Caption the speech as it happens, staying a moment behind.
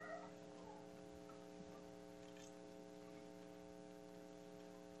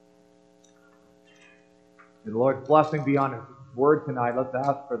May the Lord's blessing be on His word tonight. Let's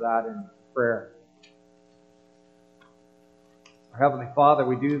ask for that in prayer. Our Heavenly Father,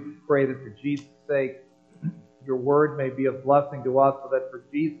 we do pray that for Jesus' sake, your word may be a blessing to us, so that for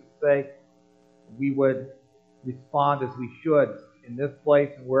Jesus' sake, we would respond as we should in this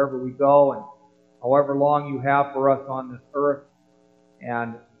place and wherever we go, and however long you have for us on this earth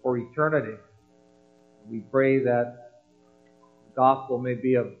and for eternity. We pray that the gospel may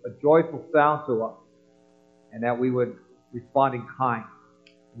be a joyful sound to us, and that we would respond in kind.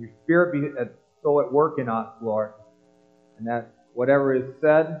 And your Spirit be so at work in us, Lord, and that whatever is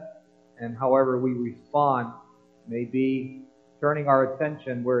said and however we respond may be turning our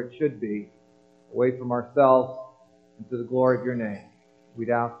attention where it should be, away from ourselves and to the glory of your name. We'd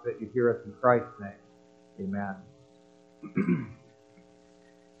ask that you hear us in Christ's name. Amen. We're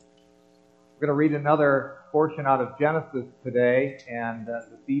going to read another portion out of Genesis today and this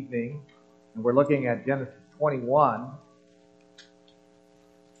evening, and we're looking at Genesis 21.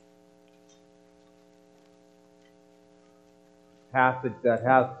 Passage that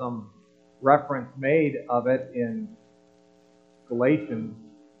has some reference made of it in Galatians.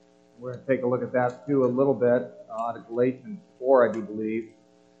 We're going to take a look at that too a little bit out of Galatians 4, I do believe.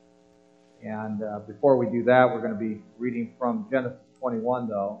 And before we do that, we're going to be reading from Genesis 21,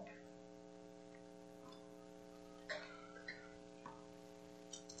 though.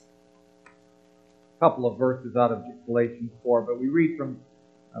 A couple of verses out of Galatians 4, but we read from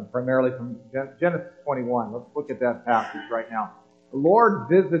primarily from Genesis 21. Let's look at that passage right now. The Lord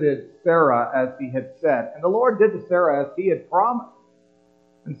visited Sarah as he had said, and the Lord did to Sarah as he had promised.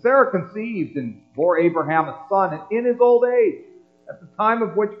 And Sarah conceived and bore Abraham a son in his old age, at the time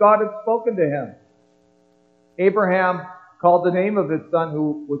of which God had spoken to him. Abraham called the name of his son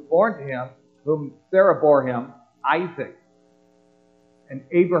who was born to him, whom Sarah bore him, Isaac. And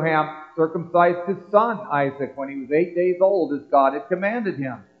Abraham circumcised his son Isaac when he was 8 days old, as God had commanded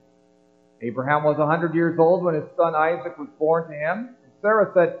him. Abraham was 100 years old when his son Isaac was born to him. And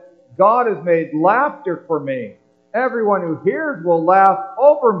Sarah said, God has made laughter for me. Everyone who hears will laugh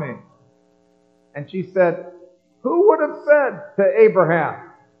over me. And she said, who would have said to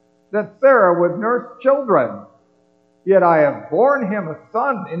Abraham that Sarah would nurse children? Yet I have borne him a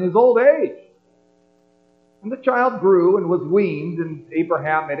son in his old age. And the child grew and was weaned, and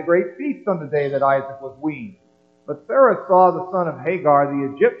Abraham made a great feast on the day that Isaac was weaned. But Sarah saw the son of Hagar,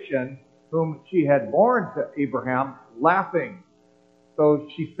 the Egyptian, whom she had borne to Abraham, laughing. So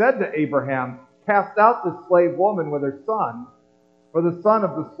she said to Abraham, cast out this slave woman with her son, for the son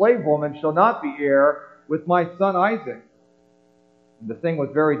of the slave woman shall not be heir with my son Isaac. And the thing was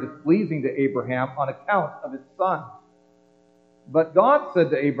very displeasing to Abraham on account of his son. But God said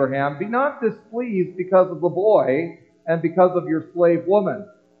to Abraham, be not displeased because of the boy and because of your slave woman.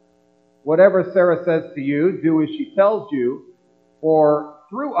 Whatever Sarah says to you, do as she tells you, for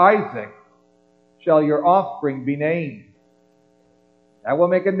through Isaac shall your offspring be named. I will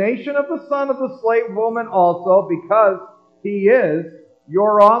make a nation of the son of the slave woman also, because he is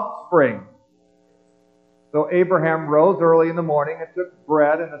your offspring. So Abraham rose early in the morning and took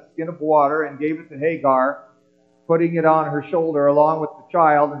bread and a skin of water and gave it to Hagar, putting it on her shoulder along with the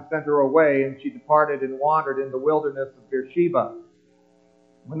child, and sent her away. And she departed and wandered in the wilderness of Beersheba.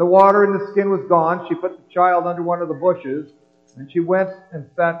 When the water in the skin was gone, she put the child under one of the bushes, and she went and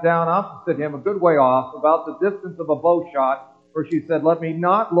sat down opposite him a good way off, about the distance of a bow shot, for she said, let me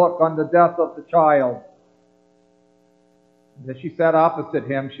not look on the death of the child. And as she sat opposite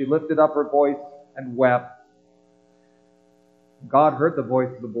him, she lifted up her voice and wept. God heard the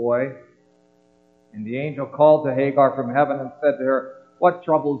voice of the boy, and the angel called to Hagar from heaven and said to her, what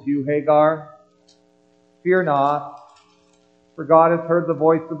troubles you, Hagar? Fear not, for God has heard the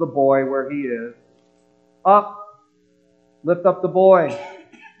voice of the boy where he is. Up, lift up the boy,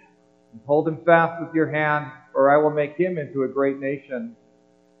 and hold him fast with your hand, for I will make him into a great nation.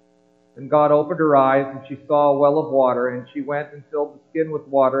 Then God opened her eyes, and she saw a well of water, and she went and filled the skin with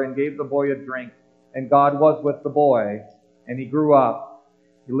water and gave the boy a drink. And God was with the boy, and he grew up.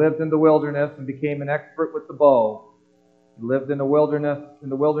 He lived in the wilderness and became an expert with the bow. He lived in the wilderness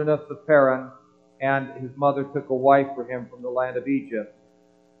of Paran, and his mother took a wife for him from the land of Egypt.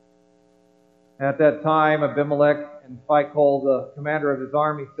 At that time, Abimelech and Phicol, the commander of his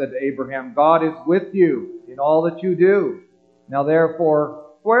army, said to Abraham, God is with you in all that you do. Now therefore,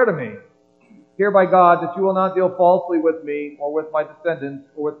 swear to me, here by God, that you will not deal falsely with me, or with my descendants,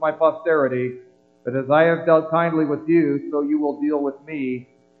 or with my posterity, but as I have dealt kindly with you, so you will deal with me,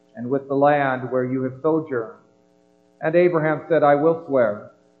 and with the land where you have sojourned. And Abraham said, I will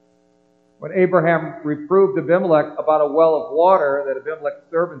swear. When Abraham reproved Abimelech about a well of water that Abimelech's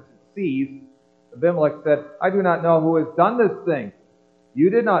servants had seized, Abimelech said, I do not know who has done this thing. You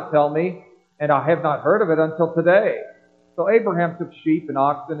did not tell me, and I have not heard of it until today. So Abraham took sheep and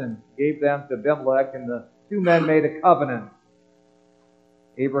oxen and gave them to Abimelech, and the two men made a covenant.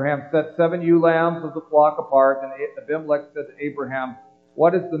 Abraham set 7 ewe lambs of the flock apart, and Abimelech said to Abraham,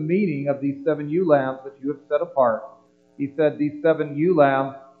 what is the meaning of these 7 ewe lambs that you have set apart? He said, these 7 ewe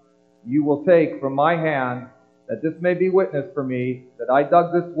lambs you will take from my hand, that this may be witness for me, that I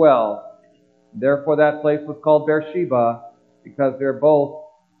dug this well. Therefore that place was called Beersheba, because there both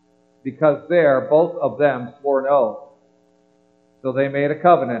of them swore an oath. So they made a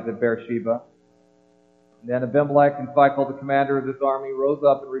covenant at Beersheba. Then Abimelech and Phicol, the commander of his army, rose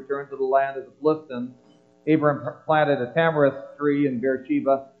up and returned to the land of the Philistines. Abraham planted a tamarisk tree in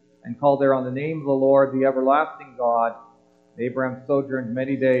Beersheba and called there on the name of the Lord, the everlasting God. Abraham sojourned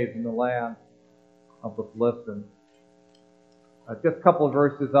many days in the land of the Philistines. Just a couple of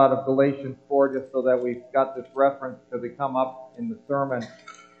verses out of Galatians 4, just so that we've got this reference because they come up in the sermon.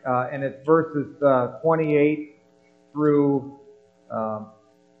 And it's verses 28 through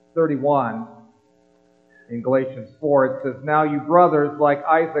 31 in Galatians 4. It says, now you brothers, like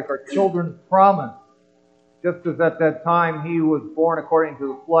Isaac, are children of promise. Just as at that time he who was born according to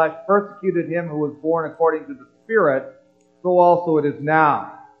the flesh persecuted him who was born according to the Spirit, so also it is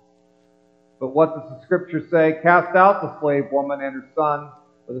now. But what does the Scripture say? Cast out the slave woman and her son,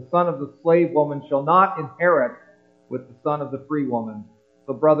 for the son of the slave woman shall not inherit with the son of the free woman.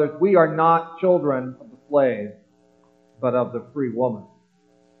 So brothers, we are not children of the slave, but of the free woman.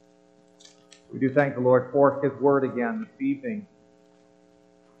 We do thank the Lord for His Word again this evening.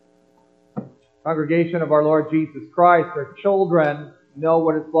 Congregation of our Lord Jesus Christ, our children know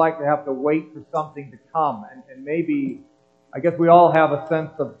what it's like to have to wait for something to come. And maybe, I guess we all have a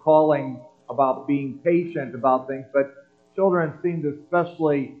sense of calling about being patient about things, but children seem to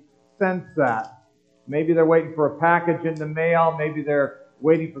especially sense that. Maybe they're waiting for a package in the mail. Maybe they're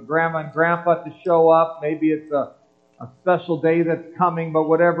waiting for Grandma and Grandpa to show up. Maybe it's a special day that's coming, but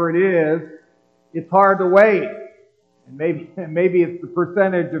whatever it is, it's hard to wait. And maybe it's the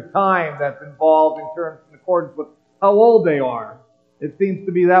percentage of time that's involved in accordance with how old they are. It seems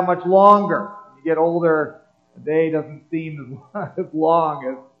to be that much longer. When you get older, a day doesn't seem as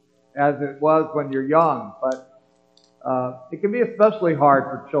long as it was when you're young. But it can be especially hard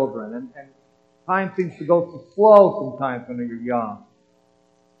for children. And time seems to go so slow sometimes when you're young.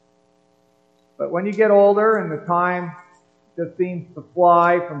 But when you get older and the time just seems to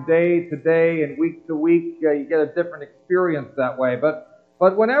fly from day to day and week to week, you get a different experience that way. But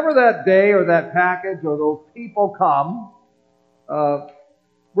whenever that day or that package or those people come,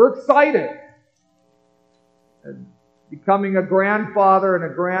 we're excited. And becoming a grandfather and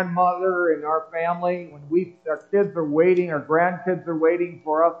a grandmother in our family, when our kids are waiting, our grandkids are waiting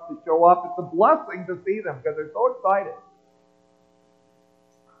for us to show up, it's a blessing to see them because they're so excited.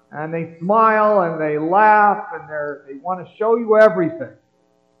 And they smile and they laugh and they want to show you everything.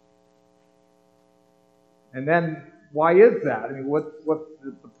 And then, why is that? I mean, what's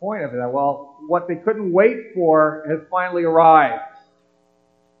the point of that? Well, what they couldn't wait for has finally arrived.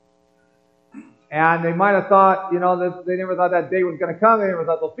 And they might have thought, they never thought that day was going to come. They never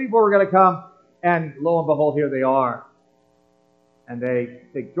thought those people were going to come. And lo and behold, here they are. And they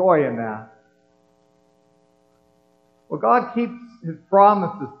take joy in that. Well, God keeps His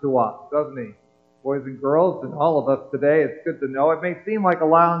promises to us, doesn't He? Boys and girls, and all of us today, it's good to know. It may seem like a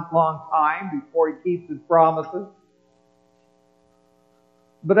long, long time before He keeps His promises.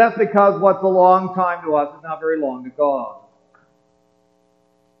 But that's because what's a long time to us is not very long to God.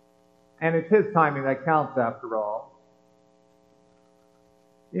 And it's His timing that counts after all.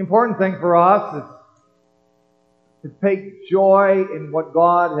 The important thing for us is to take joy in what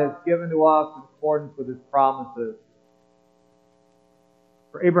God has given to us in accordance with His promises.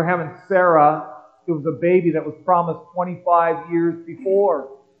 For Abraham and Sarah, it was a baby that was promised 25 years before.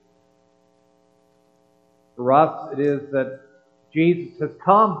 For us, it is that Jesus has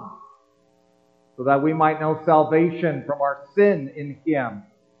come so that we might know salvation from our sin in Him.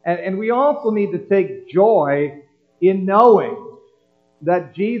 And we also need to take joy in knowing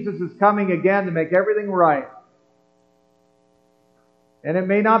that Jesus is coming again to make everything right. And it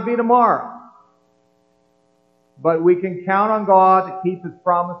may not be tomorrow. But we can count on God to keep His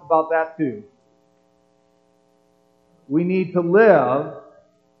promise about that too. We need to live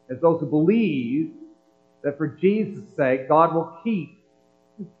as those who believe that for Jesus' sake, God will keep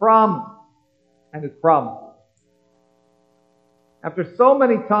His promise and His promises. After so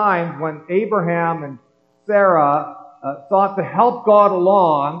many times when Abraham and Sarah sought to help God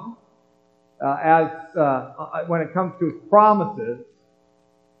along when it comes to His promises,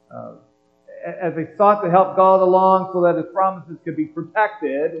 as they sought to help God along so that his promises could be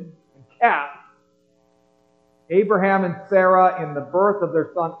protected and kept, Abraham and Sarah, in the birth of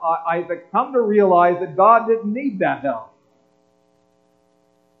their son Isaac, come to realize that God didn't need that help.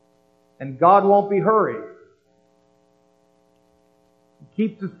 And God won't be hurried. He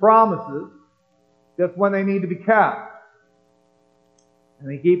keeps his promises just when they need to be kept.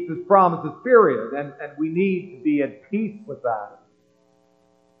 And he keeps his promises, period. And we need to be at peace with that.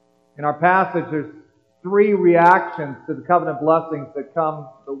 In our passage, there's 3 reactions to the covenant blessings that come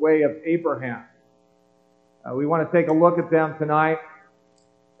the way of Abraham. We want to take a look at them tonight.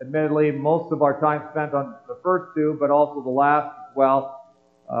 Admittedly, most of our time spent on the first 2, but also the last as well.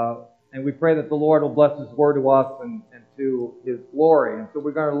 And we pray that the Lord will bless his word to us and to his glory. And so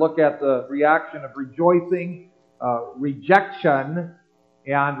we're going to look at the reaction of rejoicing, rejection,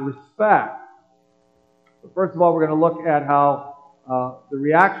 and respect. So first of all, we're going to look at how the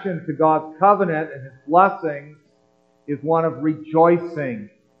reaction to God's covenant and his blessings is one of rejoicing.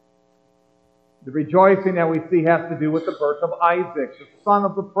 The rejoicing that we see has to do with the birth of Isaac, the son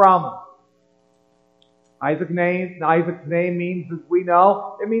of the promise. Isaac's name means, as we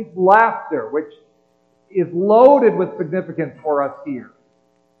know, it means laughter, which is loaded with significance for us here.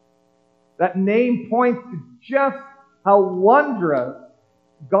 That name points to just how wondrous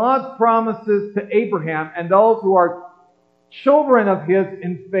God's promises to Abraham and those who are children of his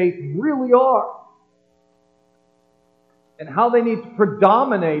in faith really are. And how they need to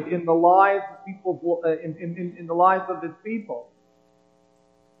predominate in the lives of people, in the lives of his people.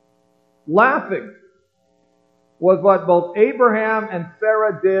 Laughing was what both Abraham and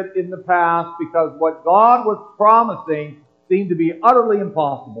Sarah did in the past because what God was promising seemed to be utterly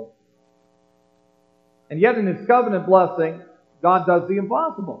impossible. And yet in his covenant blessing, God does the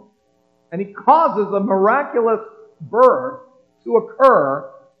impossible. And he causes a miraculous birth to occur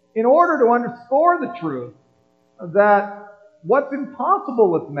in order to underscore the truth that what's impossible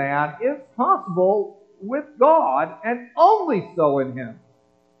with man is possible with God, and only so in him.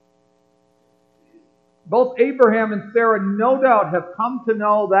 Both Abraham and Sarah no doubt have come to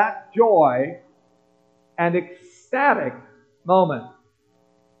know that joy and ecstatic moment.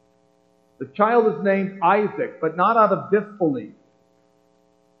 The child is named Isaac, but not out of disbelief,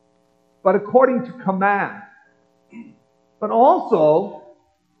 but according to command. But also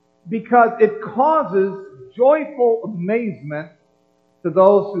because it causes joyful amazement to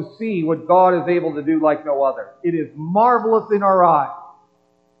those who see what God is able to do like no other. It is marvelous in our eyes.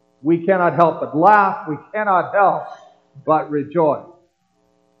 We cannot help but laugh. We cannot help but rejoice.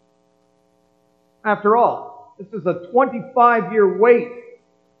 After all, this is a 25-year wait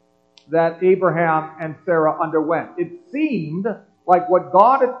that Abraham and Sarah underwent. It seemed like what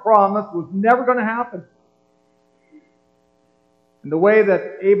God had promised was never going to happen. And the way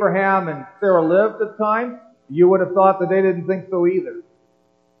that Abraham and Sarah lived at times, you would have thought that they didn't think so either.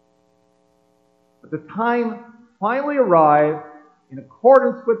 But the time finally arrived in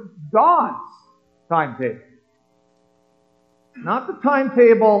accordance with God's timetable. Not the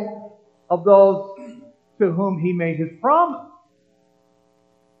timetable of those to whom he made his promise.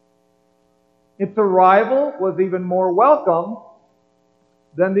 Its arrival was even more welcome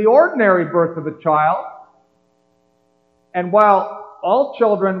than the ordinary birth of a child. And while all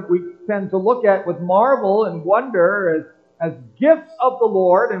children we tend to look at with marvel and wonder as gifts of the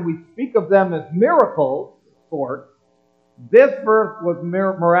Lord, and we speak of them as miracles, of course, this birth was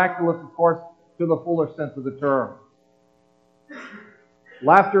miraculous, of course, to the fuller sense of the term.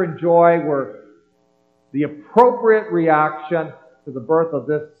 Laughter and joy were the appropriate reaction to the birth of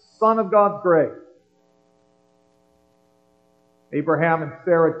this Son of God's grace. Abraham and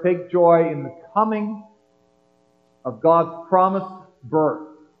Sarah take joy in the coming of God's promised birth.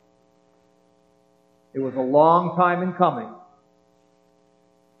 It was a long time in coming,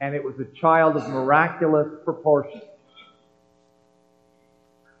 and it was a child of miraculous proportions.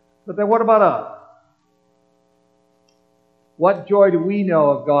 But then what about us? What joy do we know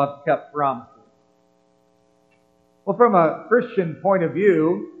of God's kept promises? Well, from a Christian point of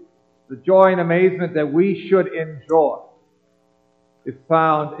view, the joy and amazement that we should enjoy is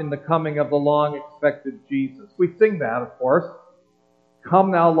found in the coming of the long-expected Jesus. We sing that, of course.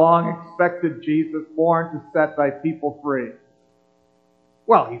 Come thou long-expected Jesus, born to set thy people free.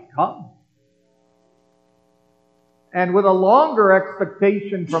 Well, he's come. And with a longer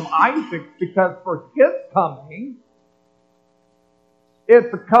expectation from Isaac, because for his coming,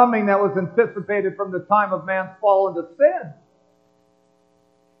 it's a coming that was anticipated from the time of man's fall into sin.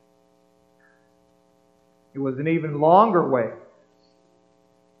 It was an even longer wait.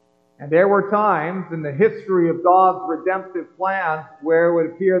 And there were times in the history of God's redemptive plan where it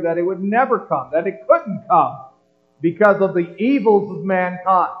would appear that it would never come, that it couldn't come because of the evils of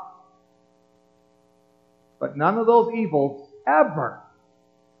mankind. But none of those evils ever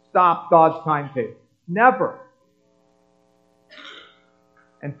stopped God's timetable. Never.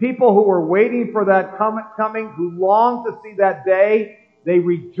 And people who were waiting for that coming, who longed to see that day, they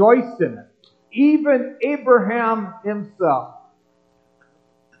rejoiced in it. Even Abraham himself.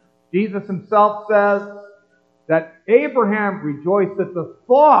 Jesus himself says that Abraham rejoiced at the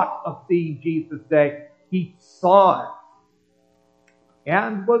thought of seeing Jesus' day. He saw it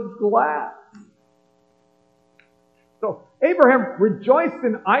and was glad. So Abraham rejoiced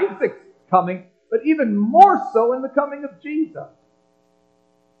in Isaac's coming, but even more so in the coming of Jesus,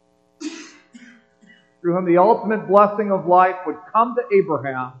 through whom the ultimate blessing of life would come to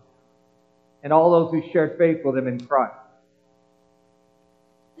Abraham and all those who shared faith with him in Christ.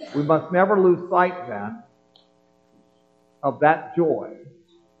 We must never lose sight, then, of that joy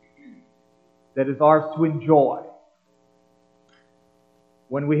that is ours to enjoy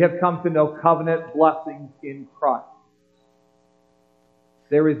when we have come to know covenant blessings in Christ.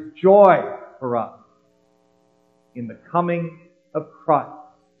 There is joy for us in the coming of Christ.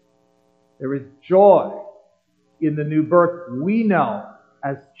 There is joy in the new birth we know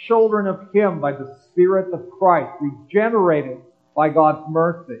as children of Him by the Spirit of Christ, regenerated by God's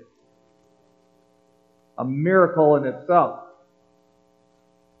mercy. A miracle in itself.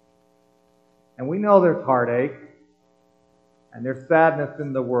 And we know there's heartache and there's sadness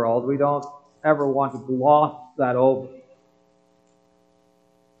in the world. We don't ever want to gloss that over.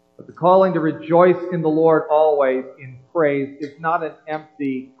 But the calling to rejoice in the Lord always in praise is not an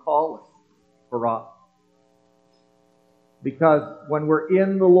empty calling for us. Because when we're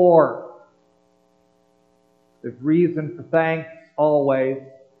in the Lord, there's reason for thanks always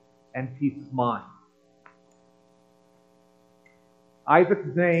and peace of mind.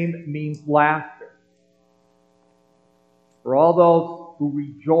 Isaac's name means laughter. For all those who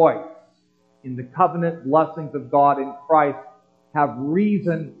rejoice in the covenant blessings of God in Christ have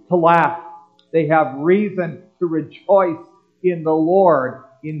reason to laugh. They have reason to rejoice in the Lord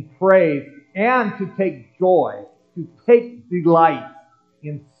in praise and to take joy, to take delight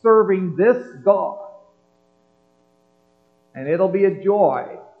in serving this God. And it'll be a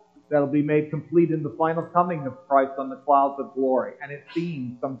joy that'll be made complete in the final coming of Christ on the clouds of glory. And it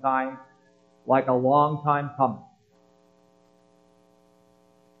seems sometimes like a long time coming.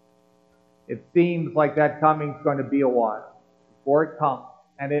 It seems like that coming's going to be a while before it comes.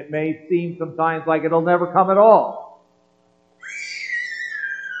 And it may seem sometimes like it'll never come at all.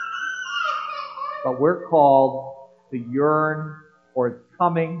 But we're called to yearn for its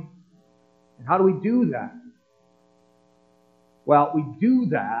coming. And how do we do that? Well, we do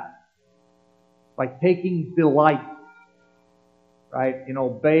that by taking delight, right, in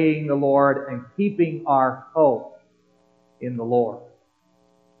obeying the Lord and keeping our hope in the Lord.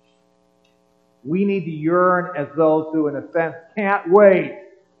 We need to yearn as those who, in a sense, can't wait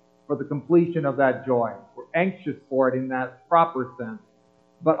for the completion of that joy. We're anxious for it in that proper sense,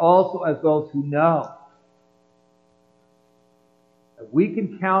 but also as those who know that we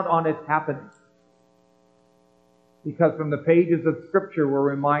can count on its happening. Because from the pages of Scripture we're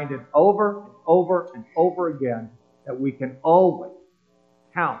reminded over and over and over again that we can always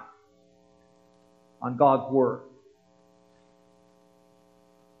count on God's Word.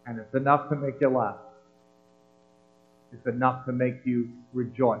 And it's enough to make you laugh. It's enough to make you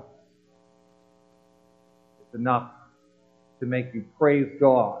rejoice. It's enough to make you praise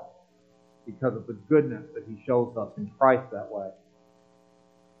God because of the goodness that He shows us in Christ that way.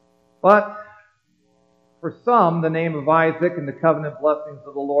 But for some, the name of Isaac and the covenant blessings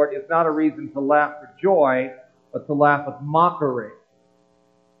of the Lord is not a reason to laugh for joy, but to laugh with mockery.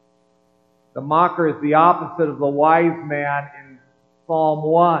 The mocker is the opposite of the wise man in Psalm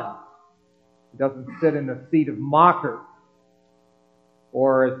 1. He doesn't sit in the seat of mockers.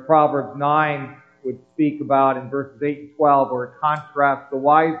 Or as Proverbs 9 would speak about in verses 8 and 12, where it contrasts the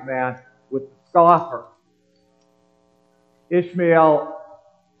wise man with the scoffer. Ishmael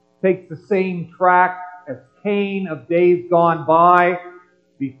takes the same track as Cain of days gone by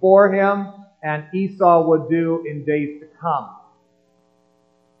before him, and Esau would do in days to come.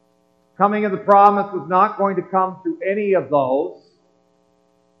 Coming of the promise was not going to come through any of those,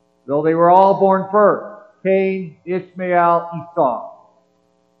 though they were all born first. Cain, Ishmael, Esau.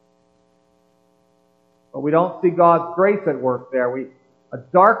 But we don't see God's grace at work there. A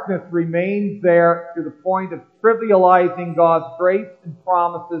darkness remains there to the point of trivializing God's grace and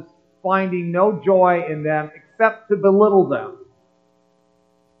promises, finding no joy in them except to belittle them.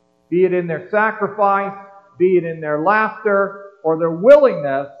 be it in their sacrifice, be it in their laughter, or their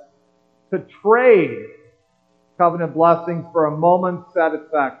willingness to trade covenant blessings for a moment's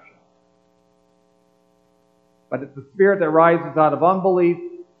satisfaction. But it's the spirit that rises out of unbelief,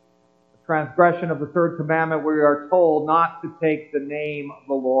 the transgression of the third commandment, where we are told not to take the name of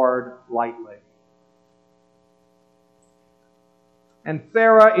the Lord lightly. And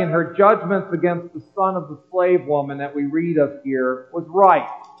Sarah, in her judgments against the son of the slave woman that we read of here, was right.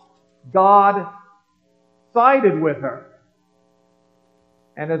 God sided with her.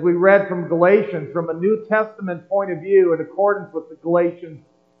 And as we read from Galatians, from a New Testament point of view, in accordance with the Galatians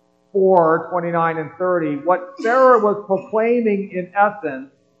 4:29 and 30, what Sarah was proclaiming in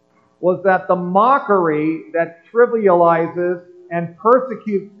essence was that the mockery that trivializes and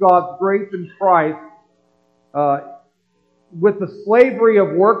persecutes God's grace in Christ with the slavery of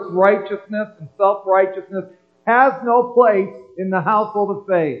works righteousness and self-righteousness has no place in the household of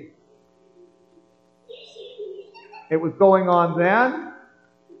faith. It was going on then,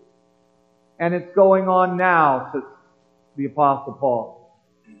 and it's going on now, says the Apostle Paul.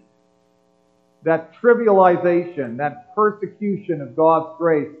 That trivialization, that persecution of God's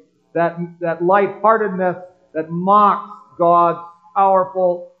grace, that lightheartedness that mocks God's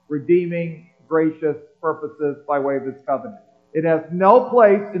powerful, redeeming, gracious purposes by way of His covenant. It has no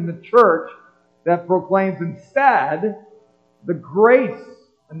place in the church that proclaims instead the grace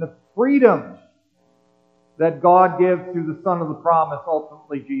and the freedom that God gives through the Son of the promise,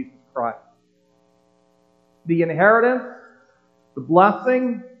 ultimately Jesus Christ. The inheritance, the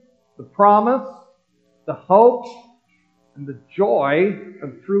blessing, the promise, the hope, and the joy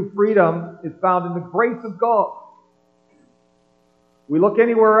of true freedom is found in the grace of God. We look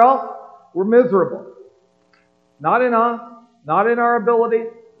anywhere else, we're miserable. Not in us, not in our ability,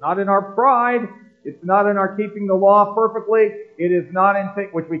 not in our pride. It's not in our keeping the law perfectly. It is not in,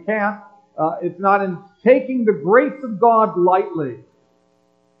 which we can't. It's not in taking the grace of God lightly.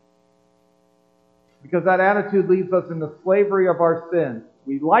 Because that attitude leaves us in the slavery of our sin.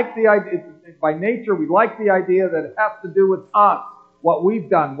 We like the idea, by nature, we like the idea that it has to do with us, what we've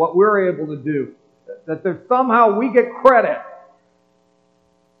done, what we're able to do. That there's somehow we get credit.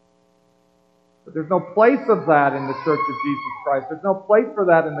 But there's no place of that in the Church of Jesus Christ. There's no place for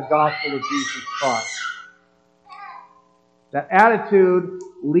that in the gospel of Jesus Christ. That attitude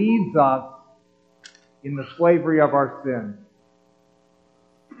leaves us in the slavery of our sin.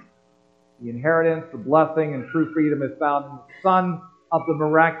 The inheritance, the blessing, and true freedom is found in the Son of the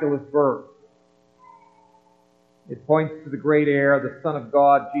miraculous birth. It points to the great heir, the Son of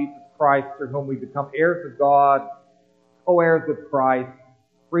God, Jesus Christ, through whom we become heirs of God, co-heirs with Christ,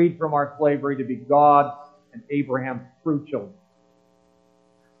 freed from our slavery to be God's and Abraham's true children.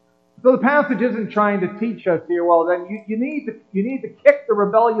 So the passage isn't trying to teach us here, well, then you need to kick the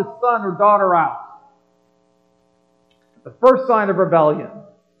rebellious son or daughter out. The first sign of rebellion.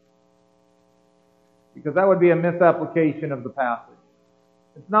 Because that would be a misapplication of the passage.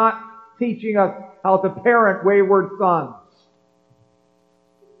 It's not teaching us how to parent wayward sons.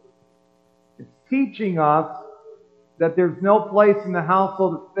 It's teaching us that there's no place in the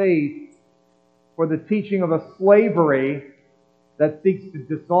household of faith for the teaching of a slavery that seeks to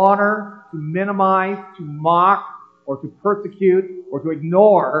dishonor, to minimize, to mock, or to persecute, or to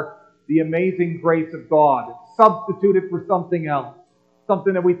ignore the amazing grace of God. Substitute it for something else.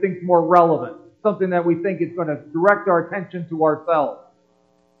 Something that we think is more relevant. Something that we think is going to direct our attention to ourselves.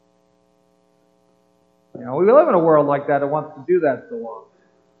 You know, we live in a world like that. It wants to do that so often.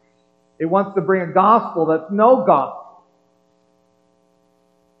 It wants to bring a gospel that's no gospel.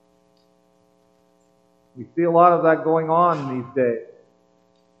 We see a lot of that going on these days.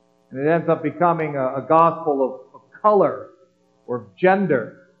 And it ends up becoming a gospel of color or of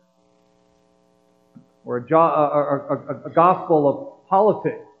gender or a gospel of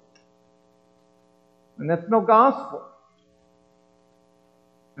politics. And that's no gospel.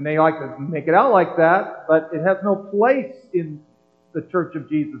 And they like to make it out like that, but it has no place in the Church of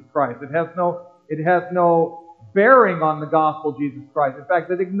Jesus Christ. It has no bearing on the gospel of Jesus Christ. In fact,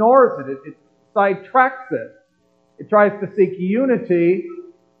 it ignores it. It sidetracks it. It tries to seek unity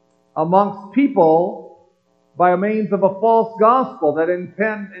amongst people by means of a false gospel that in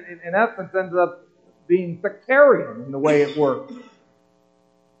essence ends up being sectarian in the way it works.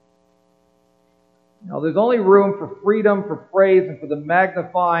 Now, there's only room for freedom, for praise, and for the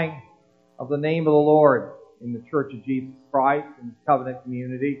magnifying of the name of the Lord in the Church of Jesus Christ, in His covenant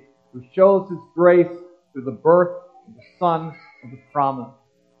community, who shows His grace through the birth of the Son of the promise.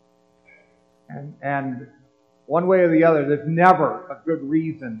 And one way or the other, there's never a good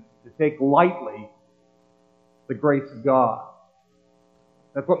reason to take lightly the grace of God.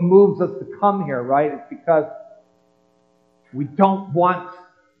 That's what moves us to come here, right? It's because we don't want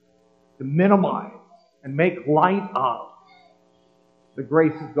to minimize and make light of the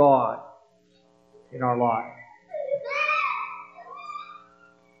grace of God in our lives.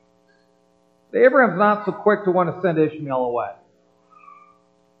 Abraham's not so quick to want to send Ishmael away.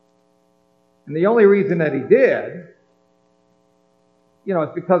 And the only reason that he did,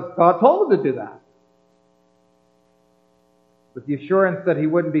 it's because God told him to do that. With the assurance that he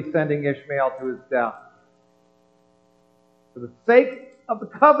wouldn't be sending Ishmael to his death. For the sake of the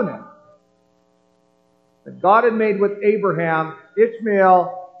covenant that God had made with Abraham,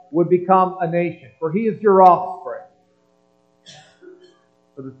 Ishmael would become a nation, for he is your offspring.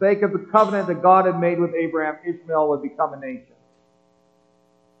 For the sake of the covenant that God had made with Abraham, Ishmael would become a nation.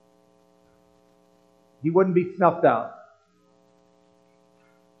 He wouldn't be snuffed out.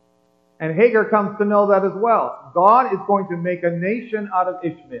 And Hagar comes to know that as well. God is going to make a nation out of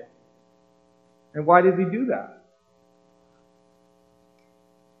Ishmael. And why does he do that?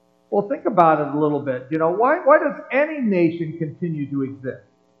 Well, think about it a little bit. Why does any nation continue to exist?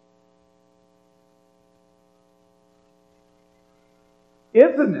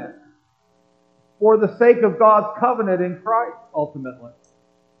 Isn't it for the sake of God's covenant in Christ, ultimately?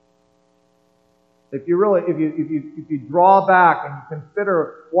 If you draw back and you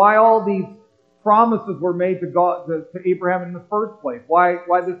consider why all these promises were made to Abraham in the first place, why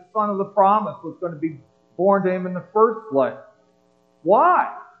this son of the promise was going to be born to him in the first place.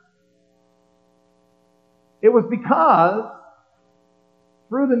 Why? It was because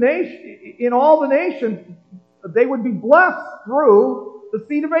through the nation, in all the nations, they would be blessed through the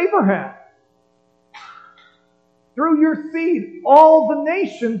seed of Abraham. Through your seed, all the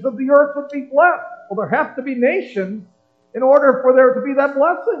nations of the earth would be blessed. Well, there have to be nations in order for there to be that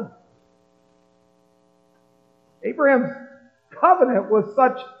blessing. Abraham's covenant was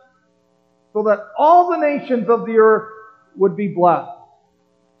such so that all the nations of the earth would be blessed.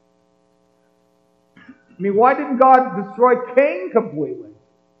 I mean, why didn't God destroy Cain completely?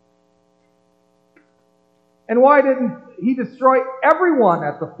 And why didn't he destroy everyone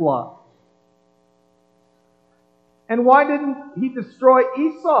at the flood? And why didn't he destroy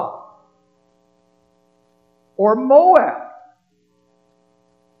Esau? Or Moab?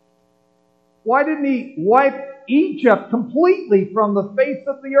 Why didn't he wipe Egypt completely from the face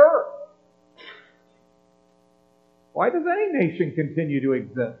of the earth? Why does any nation continue to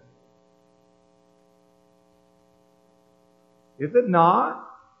exist? Is it not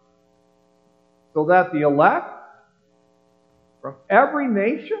so that the elect from every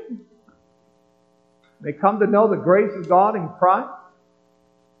nation may come to know the grace of God in Christ?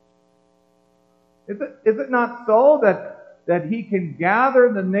 Is it not so that he can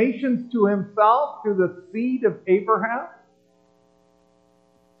gather the nations to himself through the seed of Abraham?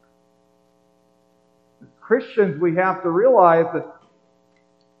 As Christians, we have to realize that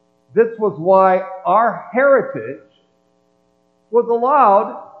this was why our heritage was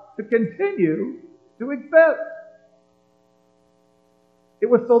allowed to continue to exist. It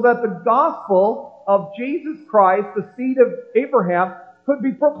was so that the gospel of Jesus Christ, the seed of Abraham, could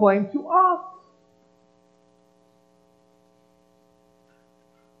be proclaimed to us.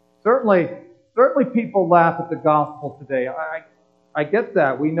 Certainly people laugh at the gospel today. I get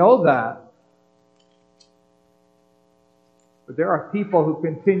that. We know that. But there are people who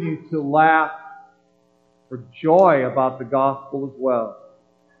continue to laugh for joy about the gospel as well.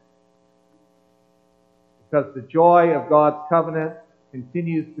 Because the joy of God's covenant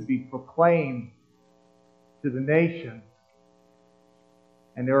continues to be proclaimed to the nations.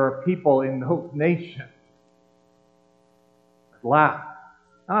 And there are people in those nations that laugh.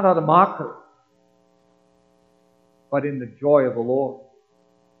 Not out of mockery, but in the joy of the Lord.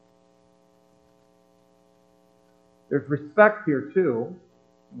 There's respect here too.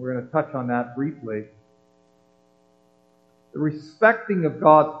 And we're going to touch on that briefly. The respecting of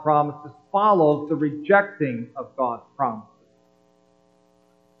God's promises follows the rejecting of God's promises.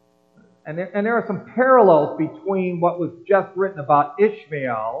 And there are some parallels between what was just written about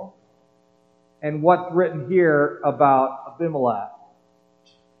Ishmael and what's written here about Abimelech.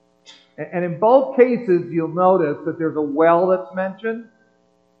 And in both cases, you'll notice that there's a well that's mentioned.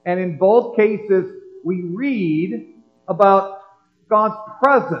 And in both cases, we read about God's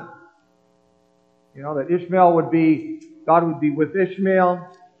presence. That God would be with Ishmael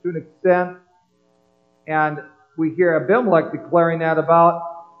to an extent. And we hear Abimelech declaring that about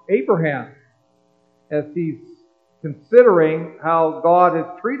Abraham as he's considering how God has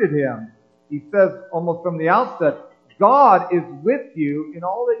treated him. He says almost from the outset, God is with you in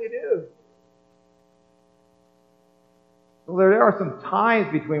all that you do. So there are some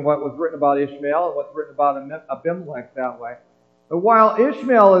ties between what was written about Ishmael and what's written about Abimelech that way. But while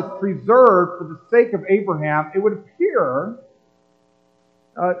Ishmael is preserved for the sake of Abraham, it would appear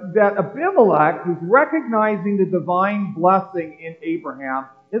that Abimelech, who's recognizing the divine blessing in Abraham,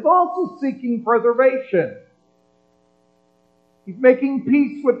 is also seeking preservation. He's making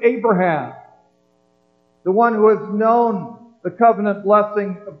peace with Abraham, the one who has known the covenant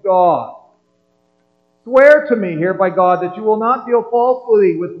blessing of God. Swear to me here by God that you will not deal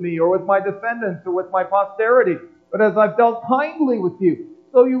falsely with me or with my descendants or with my posterity, but as I've dealt kindly with you,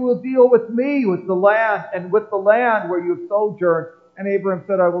 so you will deal with me, with the land, and with the land where you have sojourned. And Abraham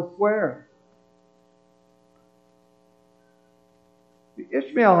said, I will swear.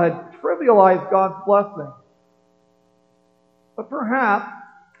 Ishmael had trivialized God's blessing. But perhaps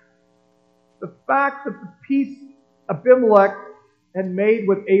the fact that the peace Abimelech had made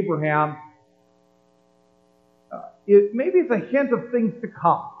with Abraham, maybe it's a hint of things to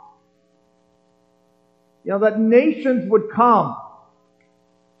come. That nations would come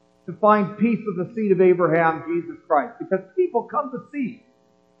to find peace with the seed of Abraham, Jesus Christ. Because people come to see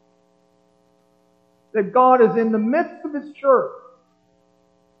that God is in the midst of His church,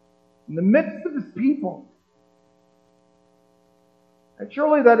 in the midst of His people. And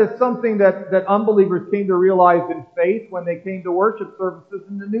surely that is something that unbelievers came to realize in faith when they came to worship services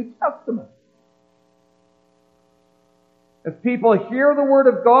in the New Testament. As people hear the Word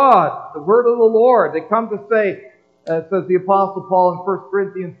of God, the Word of the Lord, they come to say, says the Apostle Paul in 1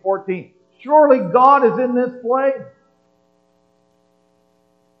 Corinthians 14, surely God is in this place.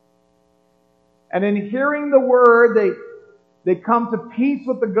 And in hearing the Word, they come to peace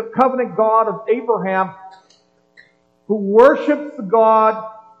with the covenant God of Abraham, who worships the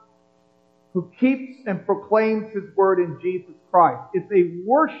God who keeps and proclaims His Word in Jesus Christ. It's a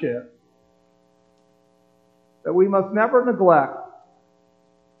worship that we must never neglect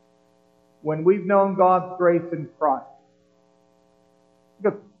when we've known God's grace in Christ.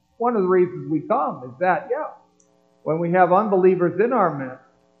 Because one of the reasons we come is that, when we have unbelievers in our midst,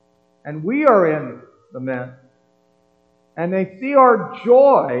 and we are in the midst, and they see our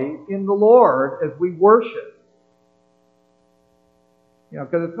joy in the Lord as we worship.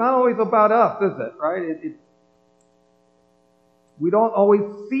 Because it's not always about us, is it? Right? We don't always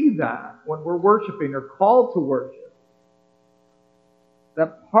see that when we're worshiping or called to worship.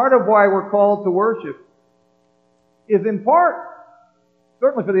 That part of why we're called to worship is in part,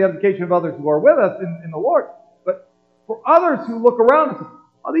 certainly for the edification of others who are with us in the Lord, but for others who look around and say,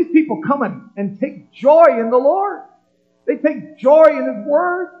 these people come and take joy in the Lord. They take joy in His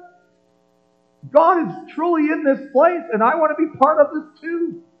Word. God is truly in this place, and I want to be part of this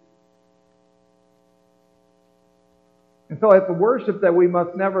too. And so it's a worship that we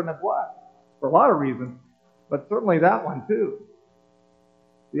must never neglect, for a lot of reasons, but certainly that one too.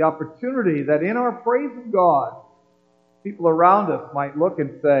 The opportunity that in our praise of God, people around us might look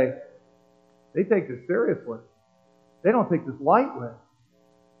and say, they take this seriously. They don't take this lightly.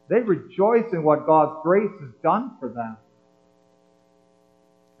 They rejoice in what God's grace has done for them.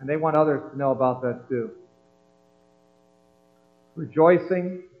 And they want others to know about that too.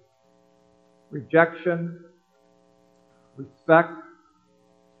 Rejoicing, rejection, respect,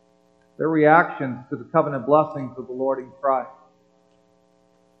 their reactions to the covenant blessings of the Lord in Christ.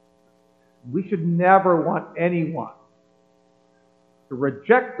 We should never want anyone to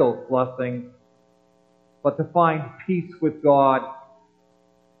reject those blessings, but to find peace with God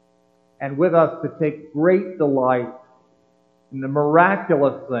and with us to take great delight in the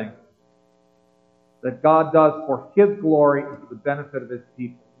miraculous things that God does for His glory and for the benefit of His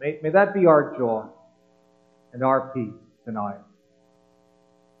people. May that be our joy and our peace tonight.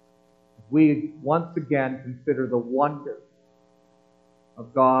 We once again consider the wonder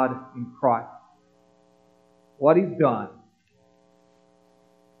of God in Christ, what He's done,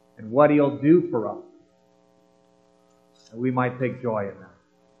 and what He'll do for us, and we might take joy in that.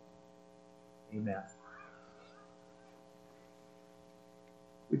 Amen.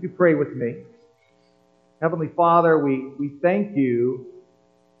 Would you pray with me? Heavenly Father, we thank You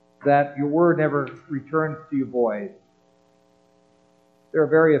that Your Word never returns to You void. There are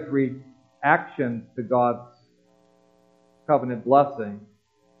various reactions to God's covenant blessing.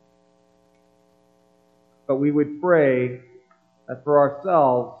 But we would pray that for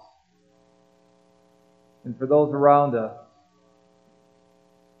ourselves and for those around us,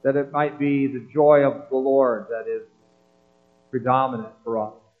 that it might be the joy of the Lord that is predominant for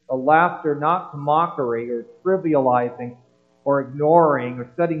us. A laughter not to mockery or trivializing or ignoring or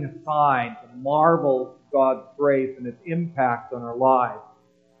setting aside the marvel of God's grace and its impact on our lives,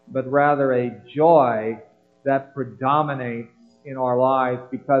 but rather a joy that predominates in our lives,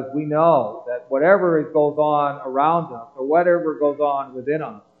 because we know that whatever goes on around us or whatever goes on within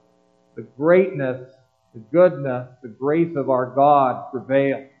us, the greatness, the goodness, the grace of our God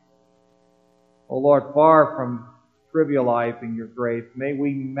prevails. Oh Lord, far from trivializing your grace, may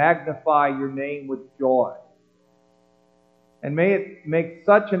we magnify your name with joy. And may it make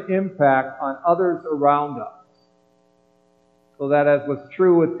such an impact on others around us, so that as was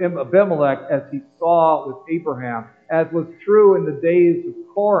true with Abimelech, as he saw with Abraham, as was true in the days of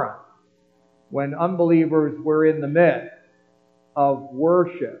Corinth, when unbelievers were in the midst of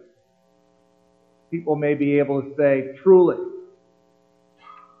worship, people may be able to say, truly,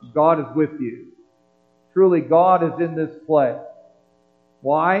 God is with you. Truly, God is in this place.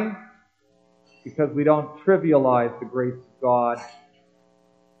 Why? Because we don't trivialize the grace of God.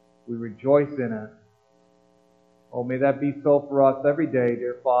 We rejoice in it. Oh, may that be so for us every day,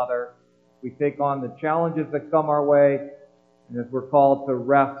 dear Father. We take on the challenges that come our way, and as we're called to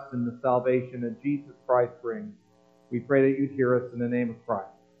rest in the salvation that Jesus Christ brings, we pray that you'd hear us in the name of Christ.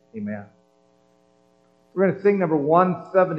 Amen. We're going to sing number 170.